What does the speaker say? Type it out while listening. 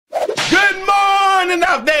happening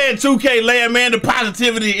out there in 2K land, man? The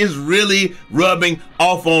positivity is really rubbing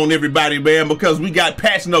off on everybody, man, because we got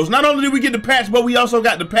patch notes. Not only did we get the patch, but we also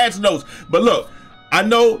got the patch notes. But look, I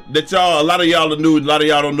know that a lot of y'all are new, a lot of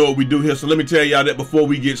y'all don't know what we do here, so let me tell y'all that before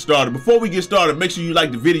we get started. Before we get started, make sure you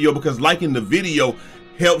like the video, because liking the video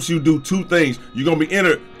helps you do two things. You're gonna be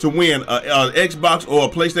entered to win an Xbox or a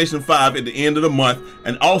PlayStation 5 at the end of the month,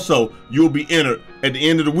 and also you'll be entered at the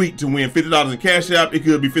end of the week to win $50 in Cash App. It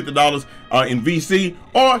could be $50 in VC,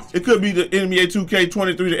 or it could be the NBA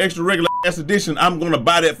 2K23, the extra regular ass edition. I'm gonna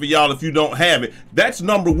buy that for y'all if you don't have it. That's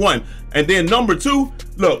number one. And then number two,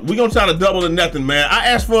 look, we're gonna try to double or nothing, man. I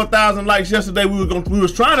asked for 1,000 likes yesterday. We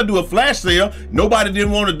was trying to do a flash sale. Nobody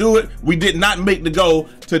didn't want to do it. We did not make the goal.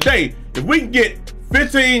 Today, if we can get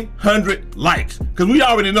 1,500 likes, because we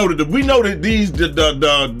already know that we know that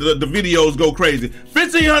the videos go crazy.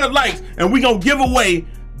 1,500 likes, and we gonna give away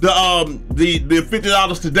the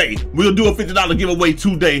 $50 today. We'll do a $50 giveaway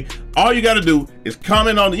today. All you gotta do is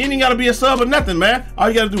comment on you ain't gotta be a sub or nothing, man. All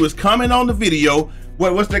you gotta do is comment on the video.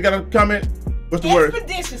 What's they gotta comment? What's the word?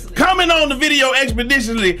 Expeditiously. Comment on the video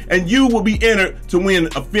expeditiously, and you will be entered to win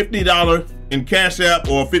a $50 in Cash App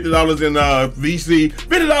or $50 in VC,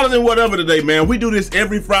 $50 in whatever today, man. We do this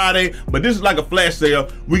every Friday, but this is like a flash sale.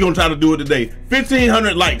 We're gonna try to do it today.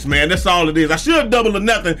 1,500 likes, man. That's all it is. I should double or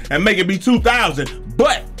nothing and make it be 2,000,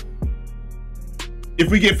 but if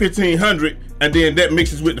we get 1,500 and then that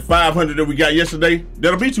mixes with the 500 that we got yesterday,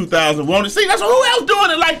 that'll be 2,000, won't it? See, that's who else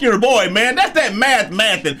doing it like your boy, man. That's that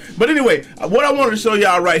mathing. But anyway, what I wanted to show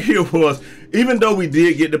y'all right here was, even though we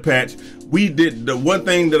did get the patch, we did the one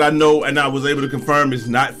thing that I know and I was able to confirm is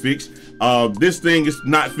not fixed. This thing is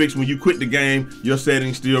not fixed. When you quit the game, your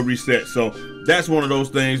settings still reset. So that's one of those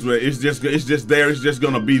things where it's just there. It's just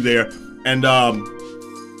gonna be there, and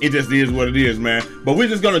it just is what it is, man. But we're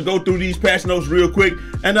just gonna go through these patch notes real quick,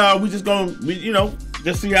 and we just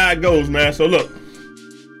just see how it goes, man. So look,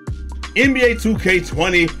 NBA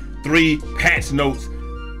 2K23 patch notes,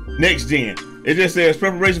 next gen. It just says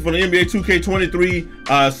preparation for the NBA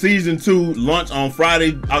 2K23 Season 2 launch on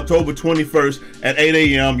Friday, October 21st at 8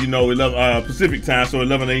 a.m. You know, 11 Pacific time, so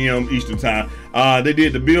 11 a.m. Eastern time. They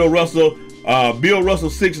did the Bill Russell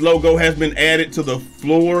 6 logo has been added to the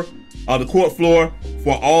floor, the court floor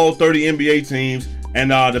for all 30 NBA teams.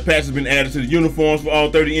 And the patch has been added to the uniforms for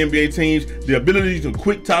all 30 NBA teams. The ability to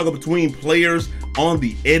quick toggle between players on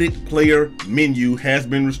the edit player menu has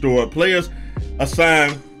been restored. Players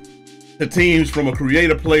assigned the teams from a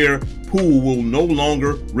creator player pool will no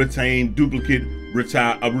longer retain duplicate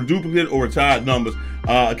or retired numbers.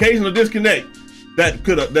 Occasional disconnect that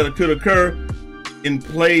could occur in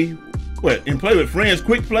play with friends.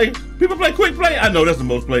 Quick play. People play quick play. I know that's the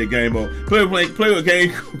most played game mode. Play with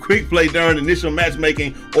game quick play during initial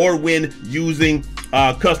matchmaking or when using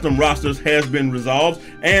custom rosters has been resolved,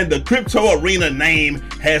 and the Crypto Arena name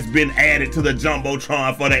has been added to the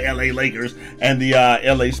Jumbotron for the LA Lakers and the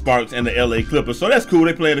LA Sparks and the LA Clippers. So that's cool.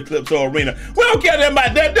 They play in the Crypto Arena. We don't care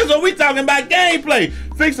about that. This is what we talking about, gameplay.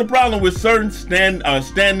 Fix the problem with certain standing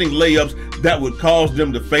layups that would cause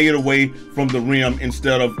them to fade away from the rim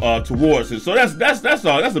instead of towards it. So that's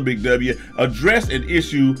all. That's a big W. Address an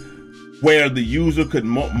issue where the user could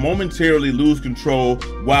momentarily lose control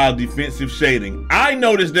while defensive shading. I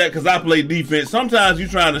noticed that because I play defense. Sometimes you're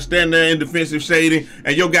trying to stand there in defensive shading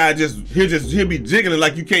and your guy he'll be jiggling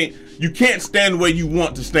like you can't stand where you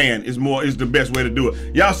want to stand is the best way to do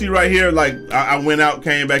it. Y'all see right here, like I went out,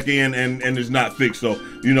 came back in, and it's not fixed. So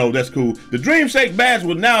you know that's cool. The Dream Shake badge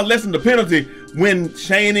will now lessen the penalty when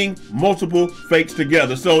chaining multiple fakes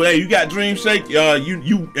together. So hey, you got Dream Shake,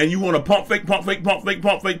 you want to pump fake.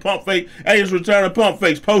 Hey, it's return of pump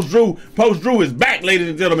fakes. Post Drew is back, ladies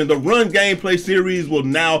and gentlemen. The run gameplay series will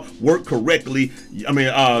now work correctly.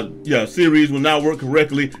 Series will now work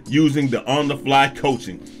correctly using the on-the-fly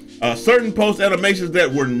coaching. Certain post animations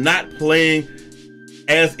that were not playing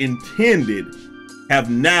as intended have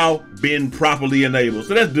now been properly enabled.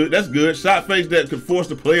 So that's good. That's good. Shot fakes that could force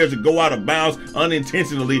the player to go out of bounds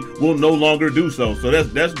unintentionally will no longer do so. So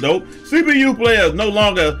that's dope. CPU players no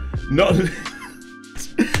longer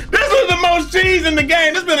This was the most cheese in the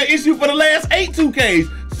game. This has been an issue for the last 8 2Ks.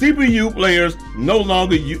 CPU players no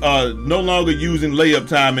longer using layup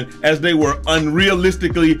timing as they were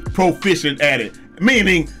unrealistically proficient at it.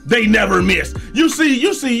 Meaning they never miss. You see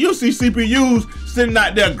CPUs sitting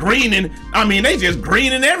out there greening. I mean, they just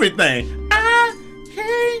greening everything. I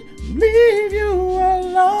can't leave you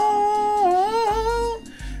alone.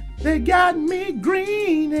 They got me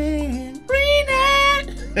greening.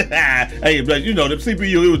 Hey, but you know the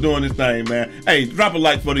CPU, it was doing this thing, man. Hey, drop a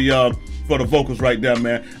like for the for the vocals right there,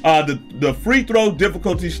 man. The free throw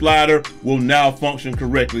difficulty slider will now function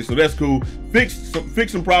correctly, so that's cool. Fix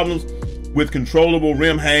some problems with controllable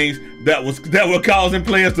rim hangs that were causing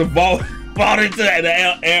players to vault into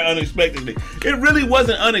the air unexpectedly. It really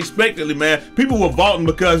wasn't unexpectedly, man. People were vaulting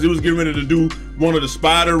because it was getting ready to do one of the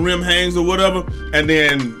spider rim hangs or whatever, and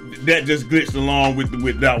then that just glitched along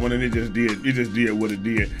with that one, and it just did what it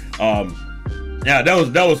did. Yeah,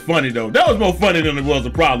 that was funny though. That was more funny than it was a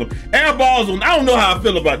problem. Air balls I don't know how I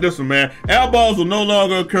feel about this one, man. Air balls will no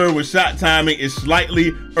longer occur when shot timing is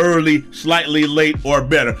slightly early, slightly late, or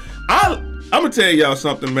better. I'm gonna tell y'all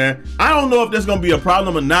something, man. I don't know if that's gonna be a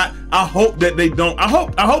problem or not. I hope that they don't. I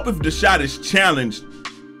hope if the shot is challenged,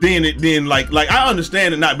 then like I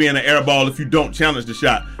understand it not being an air ball if you don't challenge the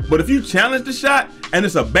shot. But if you challenge the shot and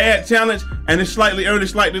it's a bad challenge and it's slightly early,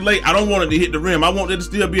 slightly late, I don't want it to hit the rim. I want it to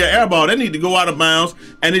still be an air ball. They need to go out of bounds,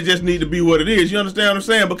 and it just need to be what it is. You understand what I'm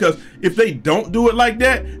saying? Because if they don't do it like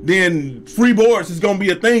that, then free boards is gonna be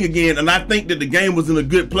a thing again. And I think that the game was in a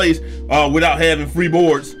good place without having free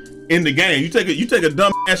boards in the game. You take a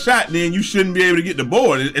dumb ass shot, then you shouldn't be able to get the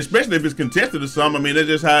board, especially if it's contested or something. I mean, that's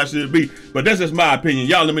just how it should be. But that's just my opinion.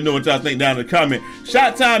 Y'all let me know what y'all think down in the comment.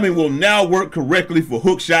 Shot timing will now work correctly for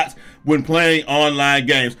hook shots when playing online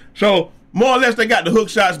games. So more or less, they got the hook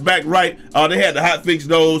shots back right. They had to hot fix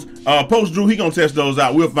those. Post Drew, he gonna test those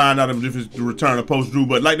out. We'll find out if it's the return of Post Drew.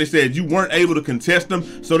 But like they said, you weren't able to contest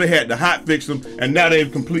them, so they had to hot fix them, and now they've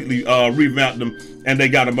completely revamped them, and they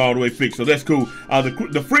got them all the way fixed. So that's cool.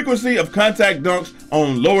 The frequency of contact dunks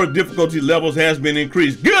on lower difficulty levels has been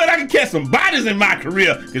increased. Good, I can catch some bodies in my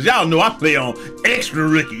career, because y'all know I play on extra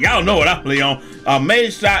rookie. Y'all know what I play on.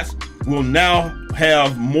 Made shots will now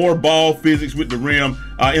have more ball physics with the rim,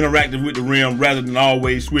 interactive with the rim, rather than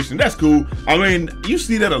always switching. That's cool. I mean, you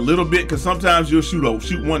see that a little bit, because sometimes you'll shoot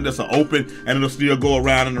one that's an open and it'll still go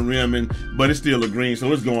around in the rim, but it's still a green,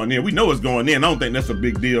 so it's going in. We know it's going in. I don't think that's a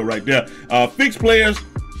big deal right there. Fix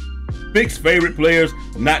favorite players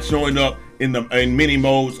not showing up in many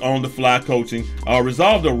modes on the fly coaching.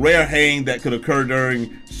 Resolve the rare hang that could occur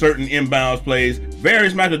during certain inbounds plays.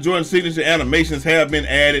 Various Michael Jordan signature animations have been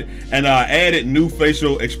added, and added new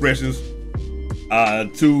facial expressions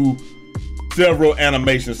to several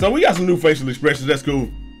animations. So we got some new facial expressions. That's cool.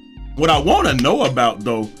 What I want to know about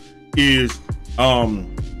though is are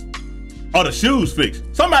the shoes fixed?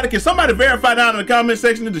 Can somebody verify down in the comment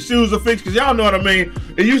section that the shoes are fixed? Because y'all know what I mean.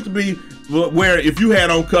 It used to be where if you had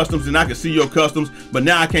on customs and I could see your customs, but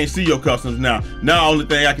now I can't see your customs now. Now only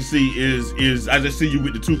thing I can see is I just see you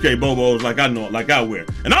with the 2K Bobos like I wear.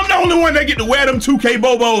 And I'm the only one that get to wear them 2K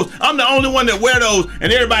Bobos. I'm the only one that wear those,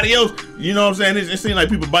 and everybody else, you know what I'm saying? It seems like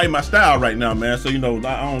people biting my style right now, man. So, you know,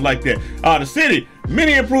 I don't like that. The city,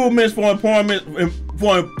 many improvements for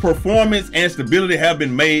performance and stability have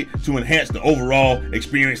been made to enhance the overall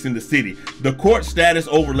experience in the city. The court status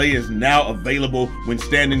overlay is now available when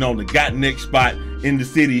standing on the got next spot in the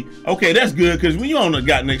city. Okay, that's good, because when you're on the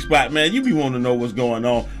got next spot, man, you be wanting to know what's going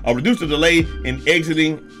on. Reduce the delay in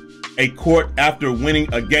exiting a court after winning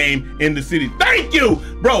a game in the city. Thank you,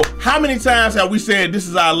 bro. How many times have we said this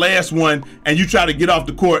is our last one, and you try to get off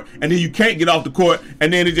the court, and then you can't get off the court,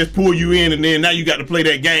 and then it just pull you in, and then now you got to play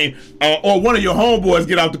that game, or one of your homeboys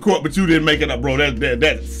get off the court, but you didn't make it up, bro.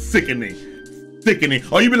 That's sickening.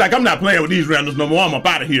 Or you be like, I'm not playing with these randoms no more, I'm up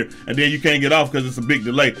out of here, and then you can't get off because it's a big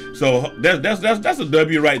delay. So that's a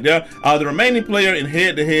W right there. The remaining player in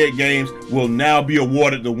head-to-head games will now be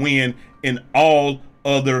awarded the win in all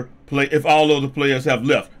other if all other players have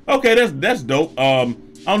left. Okay, that's dope. I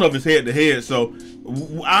don't know if it's head-to-head, so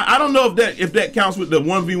I don't know if that counts with the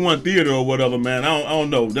 1v1 theater or whatever, man. I don't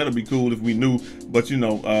know. That'll be cool if we knew, but you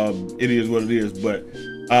know, it is what it is. But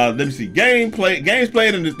let me see. Games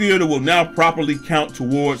played in the theater will now properly count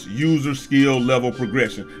towards user skill level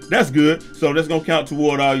progression. That's good. So that's gonna count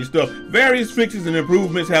toward all your stuff. Various fixes and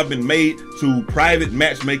improvements have been made to private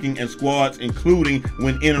matchmaking and squads, including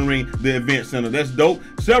when entering the event center. That's dope.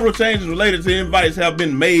 Several changes related to invites have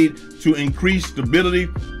been made to increase stability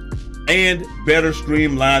and better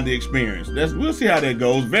streamline the experience. We'll see how that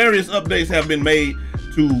goes. Various updates have been made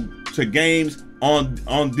to games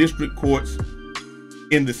on district courts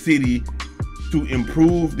in the city to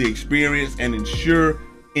improve the experience and ensure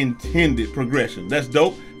intended progression. That's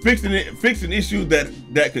dope. Fixing issues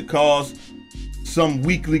that could cause some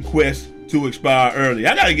weekly quests to expire early.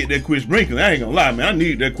 I gotta get that quest wrinkled. I ain't gonna lie, man. I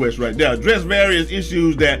need that quest right there. Address various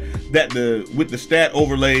issues with the stat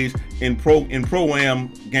overlays in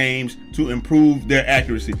pro-am games to improve their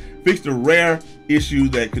accuracy. Fix the rare issue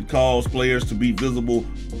that could cause players to be visible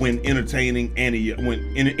when entering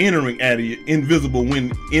invisible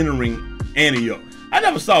when entering Antio. I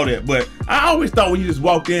never saw that, but I always thought when you just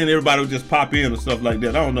walked in, everybody would just pop in or stuff like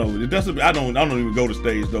that. I don't know. It doesn't. I don't even go to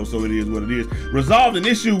stage though, so it is what it is. Resolved an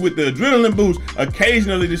issue with the adrenaline boost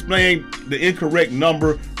occasionally displaying the incorrect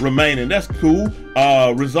number remaining. That's cool.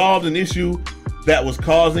 Resolved an issue that was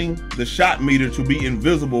causing the shot meter to be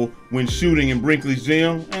invisible when shooting in Brinkley's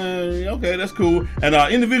gym. Okay, that's cool. And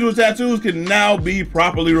individual tattoos can now be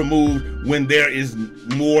properly removed when there is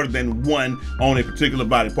more than one on a particular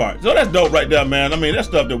body part. So that's dope right there, man. I mean, that's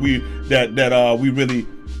stuff that we really,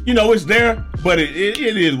 you know, it's there, but it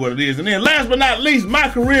is what it is. And then last but not least, my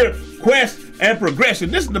career quest and progression.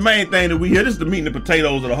 This is the main thing that we hear. This is the meat and the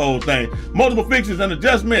potatoes of the whole thing. Multiple fixes and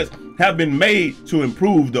adjustments have been made to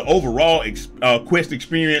improve the overall quest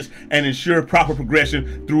experience and ensure proper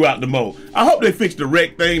progression throughout the mode. I hope they fix the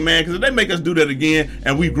wreck thing, man, because if they make us do that again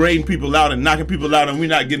and we grading people out and knocking people out and we're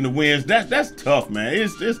not getting the wins, that's tough, man.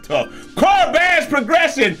 It's tough. Core badge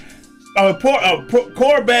progression.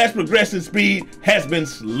 Core badge progression speed has been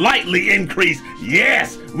slightly increased.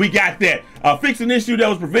 Yes, we got that. Fixed an issue that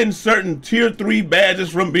was preventing certain tier 3 badges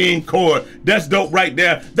from being cored. That's dope right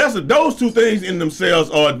there. Those two things in themselves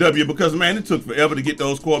are a W, because man, it took forever to get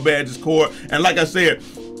those core badges cored. And like I said,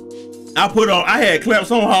 I had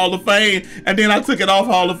clamps on Hall of Fame, and then I took it off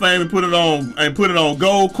Hall of Fame and put it on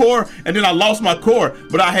gold core, and then I lost my core.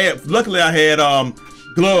 But luckily I had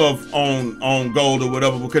glove on gold or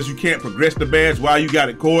whatever, because you can't progress the badge while you got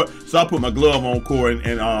it core. So I put my glove on core,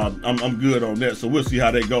 and I'm good on that. So we'll see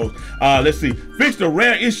how that goes. Let's see. Fixed a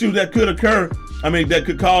rare issue that could occur. That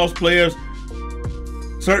could cause players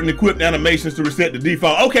certain equipped animations to reset the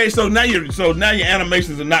default. Okay, so now your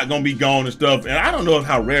animations are not gonna be gone and stuff. And I don't know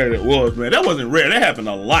how rare that was, man. That wasn't rare. That happened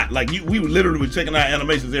a lot. Like we literally were checking out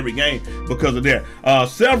animations every game because of that.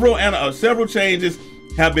 Several changes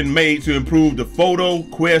have been made to improve the photo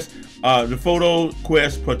quest,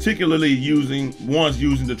 particularly using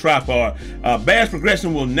the tripod. Badge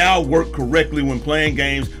progression will now work correctly when playing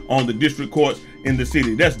games on the district courts in the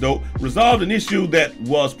city. That's dope. Resolved an issue that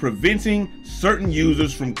was preventing certain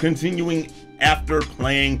users from continuing after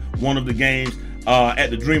playing one of the games at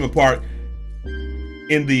the Dreamer Park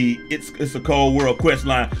in the It's a Cold World quest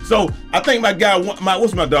line. So I think my guy,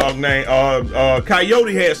 what's my dog name?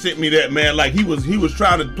 Coyote had sent me that, man. Like he was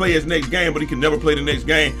trying to play his next game, but he could never play the next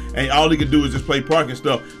game, and all he could do is just play park and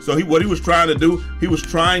stuff. So what he was trying to do, he was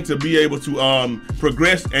trying to be able to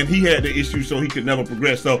progress, and he had the issue, so he could never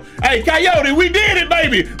progress. So hey, Coyote, we did it,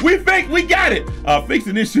 baby. We got it. Fixed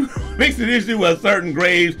an issue with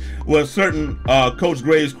certain Coach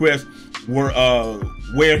Graves quests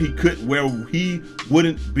where he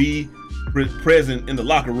wouldn't be present in the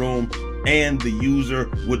locker room and the user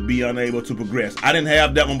would be unable to progress. I didn't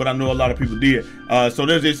have that one, but I know a lot of people did. So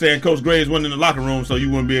they're just saying Coach Graves wasn't in the locker room, so you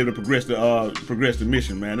wouldn't be able to progress the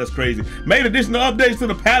mission, man. That's crazy. Made additional updates to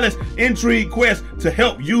the Palace Intrigue quest to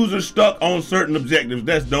help users stuck on certain objectives.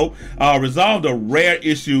 That's dope. Resolved a rare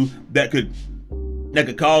issue that could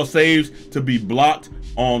cause saves to be blocked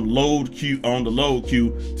on the load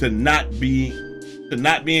queue to not being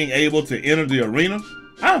able to enter the arena.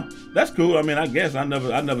 That's cool. I mean, I guess I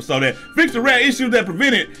never saw that. Fixed a rare issue that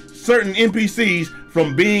prevented certain NPCs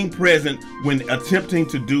from being present when attempting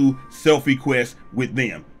to do selfie quests with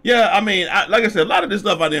them. Yeah, I mean, like I said, a lot of this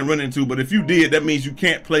stuff I didn't run into, but if you did, that means you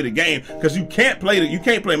can't play the game, because you can't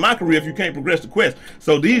play my career if you can't progress the quest.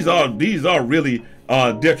 So these are really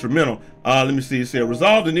detrimental. Let me see. It said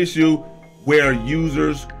resolved an issue where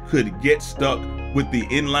users could get stuck with the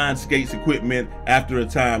inline skates equipment after a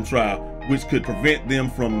time trial, which could prevent them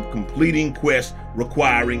from completing quests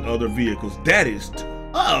requiring other vehicles. That is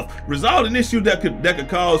tough. Resolved an issue that could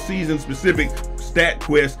cause season-specific stat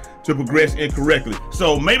quests to progress incorrectly.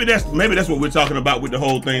 So maybe that's what we're talking about with the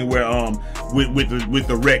whole thing, where with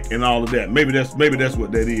the wreck and all of that. Maybe that's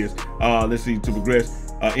what that is. Let's see, to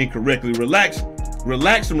progress incorrectly. Relax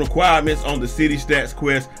some requirements on the city stats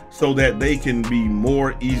quest so that they can be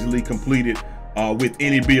more easily completed with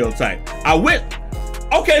any build type.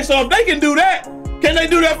 Okay, so if they can do that, can they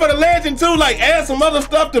do that for the legend too? Like add some other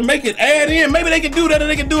stuff to make it add in? Maybe they can do that,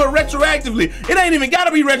 and they can do it retroactively. It ain't even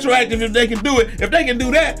gotta be retroactive if they can do it. If they can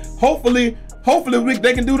do that, hopefully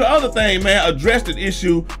they can do the other thing, man. Address the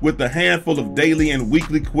issue with the handful of daily and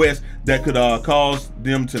weekly quests that could cause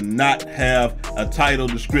them to not have a title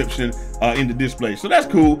description in the display. So that's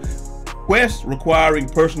cool. Quests requiring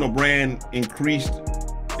personal brand increases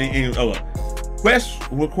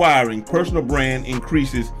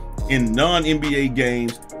in non-NBA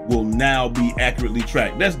games will now be accurately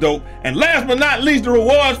tracked. That's dope. And last but not least, the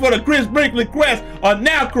rewards for the Chris Brinkley quest are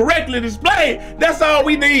now correctly displayed. That's all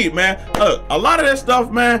we need, man. A lot of that stuff,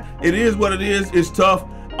 man, it is what it is. It's tough.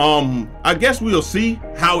 I guess we'll see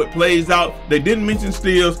how it plays out. They didn't mention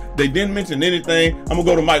steals. They didn't mention anything. I'm gonna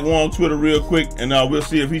go to Mike Wong Twitter real quick, and we'll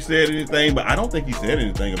see if he said anything, but I don't think he said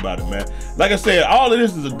anything about it, man. Like I said, all of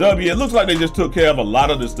this is a W. It looks like they just took care of a lot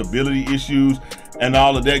of the stability issues and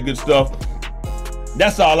all of that good stuff.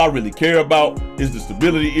 That's all I really care about is the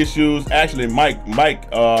stability issues. Actually, Mike,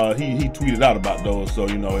 he tweeted out about those, so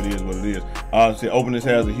you know it is what it is. Said openness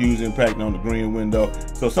has a huge impact on the green window.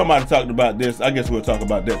 So somebody talked about this. I guess we'll talk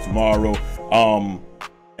about that tomorrow,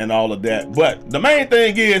 and all of that. But the main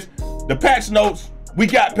thing is the patch notes. We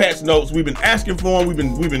got patch notes. We've been asking for them.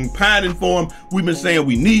 We've been pining for them. We've been saying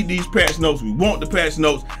we need these patch notes. We want the patch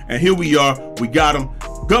notes, and here we are. We got them.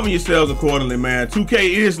 Govern yourselves accordingly, man.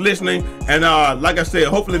 2K is listening, and like I said,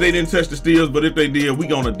 hopefully they didn't touch the steals, but if they did, we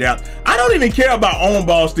gonna adapt. I don't even care about on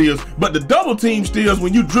ball steals, but the double team steals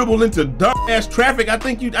when you dribble into dumb ass traffic, I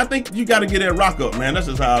think you gotta get that rock up, man. That's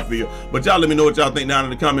just how I feel. But y'all let me know what y'all think down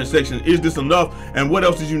in the comment section. Is this enough? And what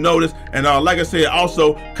else did you notice? And like I said,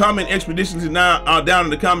 also comment expeditiously now down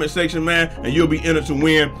in the comment section, man, and you'll be entered to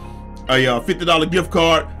win a $50 gift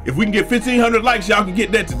card. If we can get 1,500 likes, y'all can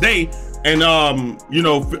get that today. And you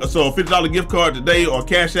know, so a $50 gift card today, or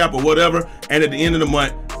Cash App or whatever, and at the end of the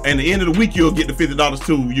month and the end of the week you'll get the $50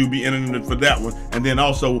 too. You'll be entering for that one. And then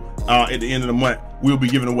also at the end of the month we'll be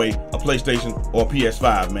giving away a PlayStation or a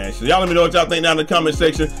PS5, man. So y'all let me know what y'all think down in the comment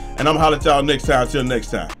section, and I'm gonna holler at y'all next time. Till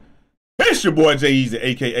next time, it's your boy Eazy,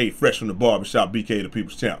 aka Fresh from the Barbershop, BK the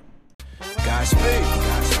People's Champ. Godspeed.